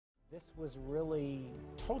This was really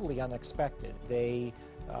totally unexpected. They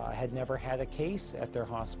had never had a case at their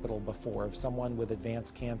hospital before of someone with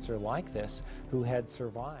advanced cancer like this who had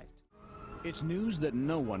survived. It's news that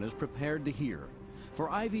no one is prepared to hear. For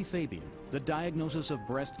Ivy Fabian, the diagnosis of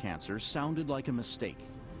breast cancer sounded like a mistake.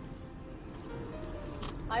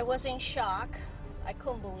 I was in shock. I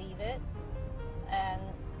couldn't believe it. And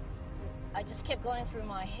I just kept going through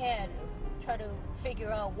my head, trying to figure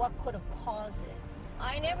out what could have caused it.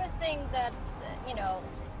 I never think that,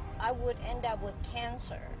 I would end up with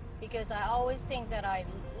cancer, because I always think that I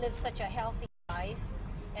live such a healthy life,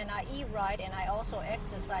 and I eat right, and I also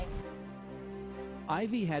exercise.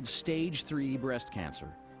 Ivy had stage 3 breast cancer.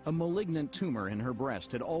 A malignant tumor in her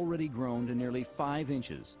breast had already grown to nearly 5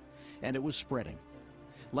 inches, and it was spreading.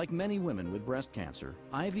 Like many women with breast cancer,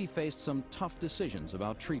 Ivy faced some tough decisions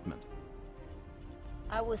about treatment.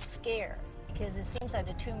 I was scared, because it seems like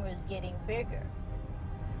the tumor is getting bigger.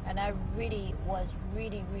 And I really was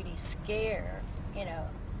really scared,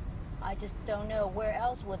 I just don't know where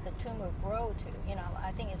else would the tumor grow to.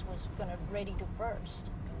 I think it was ready to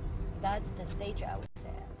burst. That's the stage I was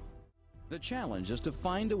at. The challenge is to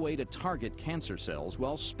find a way to target cancer cells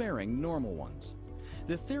while sparing normal ones.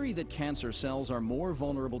 The theory that cancer cells are more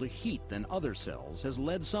vulnerable to heat than other cells has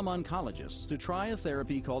led some oncologists to try a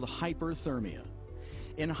therapy called hyperthermia.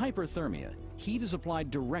 In hyperthermia, heat is applied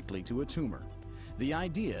directly to a tumor. The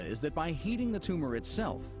idea is that by heating the tumor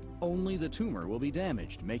itself, only the tumor will be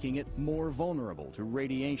damaged, making it more vulnerable to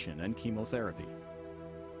radiation and chemotherapy.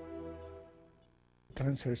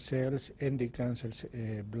 Cancer cells and the cancer's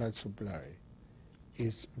blood supply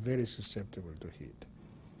is very susceptible to heat.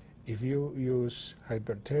 If you use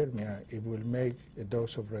hyperthermia, it will make a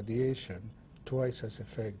dose of radiation twice as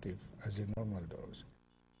effective as the normal dose.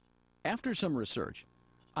 After some research,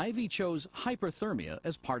 Ivy chose hyperthermia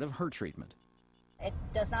as part of her treatment. It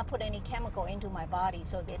does not put any chemical into my body,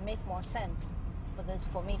 so it makes more sense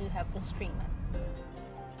for me to have this treatment.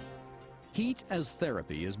 Heat as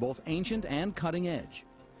therapy is both ancient and cutting edge.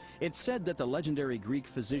 It's said that the legendary Greek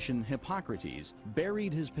physician Hippocrates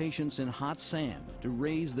buried his patients in hot sand to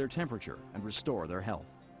raise their temperature and restore their health.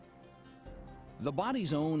 The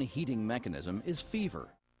body's own heating mechanism is fever.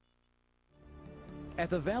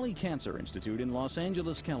 At the Valley Cancer Institute in Los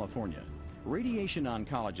Angeles, California, radiation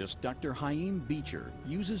oncologist Dr. Haim Beecher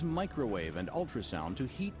uses microwave and ultrasound to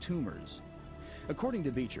heat tumors. According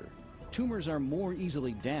to Beecher, tumors are more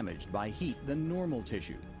easily damaged by heat than normal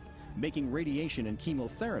tissue, making radiation and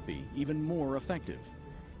chemotherapy even more effective.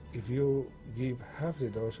 If you give half the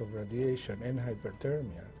dose of radiation and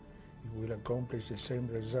hyperthermia, you will accomplish the same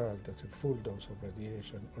result as a full dose of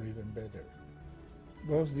radiation, or even better.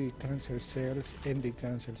 Both the cancer cells and the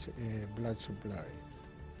cancer's blood supply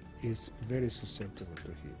is very susceptible to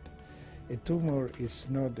heat. A tumor is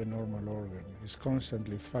not a normal organ. It's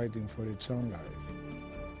constantly fighting for its own life.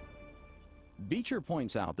 Beecher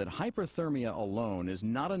points out that hyperthermia alone is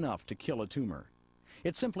not enough to kill a tumor.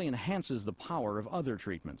 It simply enhances the power of other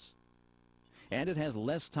treatments. And it has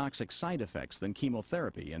less toxic side effects than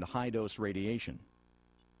chemotherapy and high-dose radiation.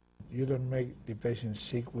 You don't make the patient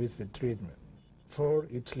sick with the treatment. For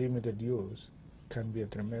its limited use, can be a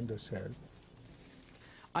tremendous help.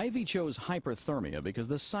 Ivy chose hyperthermia because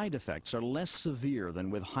the side effects are less severe than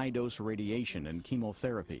with high-dose radiation and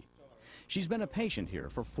chemotherapy. She's been a patient here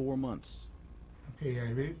for 4 months. Okay,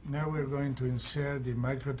 Ivy, now we're going to insert the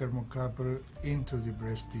microthermocouple into the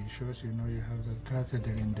breast tissues. You know you have the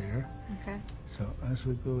catheter in there. Okay. So as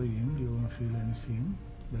we go in, you won't feel anything,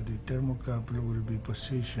 but the thermocouple will be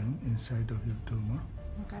positioned inside of your tumor.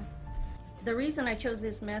 Okay. The reason I chose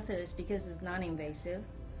this method is because it's non-invasive.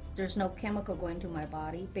 There's no chemical going to my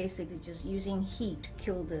body. Basically just using heat to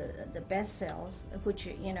kill the bad cells, which,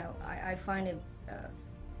 I find it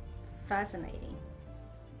fascinating.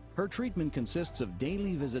 Her treatment consists of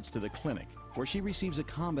daily visits to the clinic, where she receives a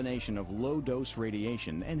combination of low-dose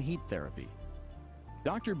radiation and heat therapy.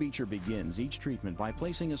 Dr. Beecher begins each treatment by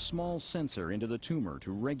placing a small sensor into the tumor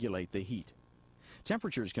to regulate the heat.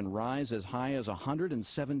 Temperatures can rise as high as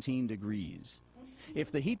 117 degrees.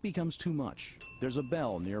 If the heat becomes too much, there's a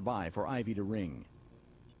bell nearby for Ivy to ring.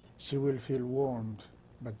 She will feel warmed,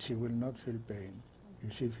 but she will not feel pain.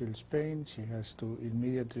 If she feels pain, she has to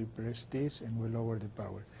immediately press this and will lower the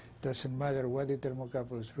power. Doesn't matter what the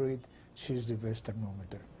thermocouples read, she's the best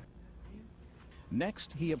thermometer.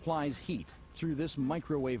 Next, he applies heat through this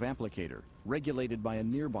microwave applicator, regulated by a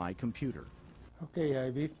nearby computer. Okay,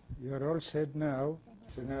 Ivy, you're all set now.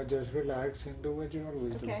 So now just relax and do what you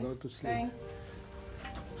always do. Go to sleep. Thanks.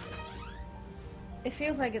 It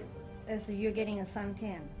feels like as if you're getting a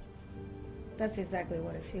suntan. That's exactly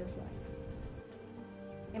what it feels like.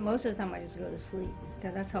 And most of the time I just go to sleep,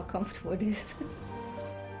 because that's how comfortable it is.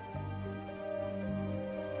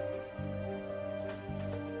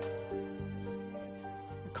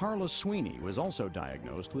 Carla Sweeney was also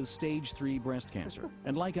diagnosed with stage 3 breast cancer,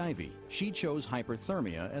 and like Ivy, she chose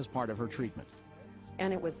hyperthermia as part of her treatment.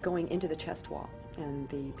 And it was going into the chest wall, and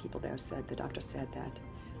the people there said, the doctor said that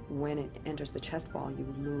when it enters the chest wall,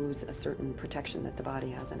 you lose a certain protection that the body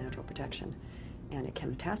has, a natural protection, and it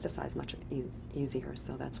can metastasize much easier,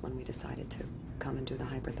 so that's when we decided to come and do the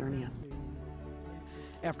hyperthermia.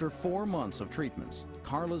 After 4 months of treatments,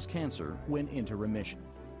 Carla's cancer went into remission.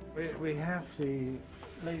 We have the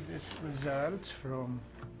latest results from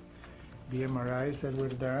the MRIs that were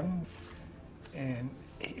done, and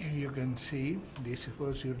here you can see this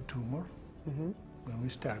was your tumor when we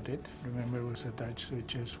started. Remember, it was attached to the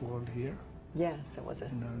chest wall here. Yes, it was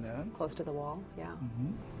close to the wall, yeah.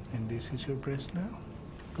 And this is your breast now.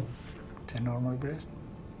 It's a normal breast.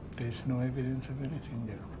 There's no evidence of anything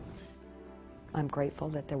there. I'm grateful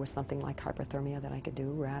that there was something like hyperthermia that I could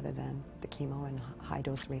do rather than the chemo and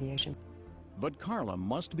high-dose radiation. But Carla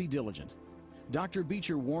must be diligent. Dr.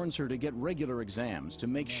 Beecher warns her to get regular exams to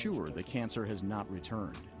make sure the cancer has not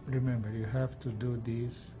returned. Remember, you have to do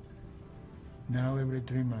this now every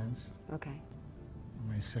 3 months. Okay.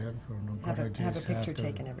 Myself or an oncologist. Have a picture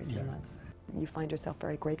taken every 3 months. You find yourself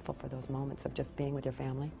very grateful for those moments of just being with your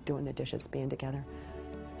family, doing the dishes, being together.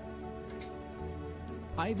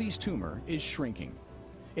 Ivy's tumor is shrinking.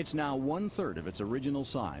 It's now 1/3 of its original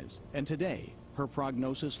size, and today her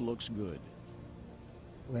prognosis looks good.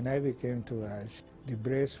 When Ivy came to us, the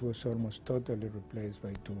breast was almost totally replaced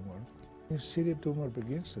by tumor. You see the tumor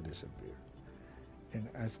begins to disappear. And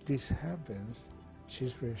as this happens,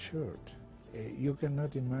 she's reassured. You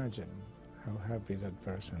cannot imagine how happy that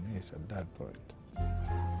person is at that point.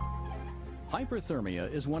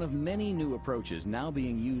 Hyperthermia is one of many new approaches now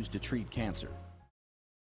being used to treat cancer.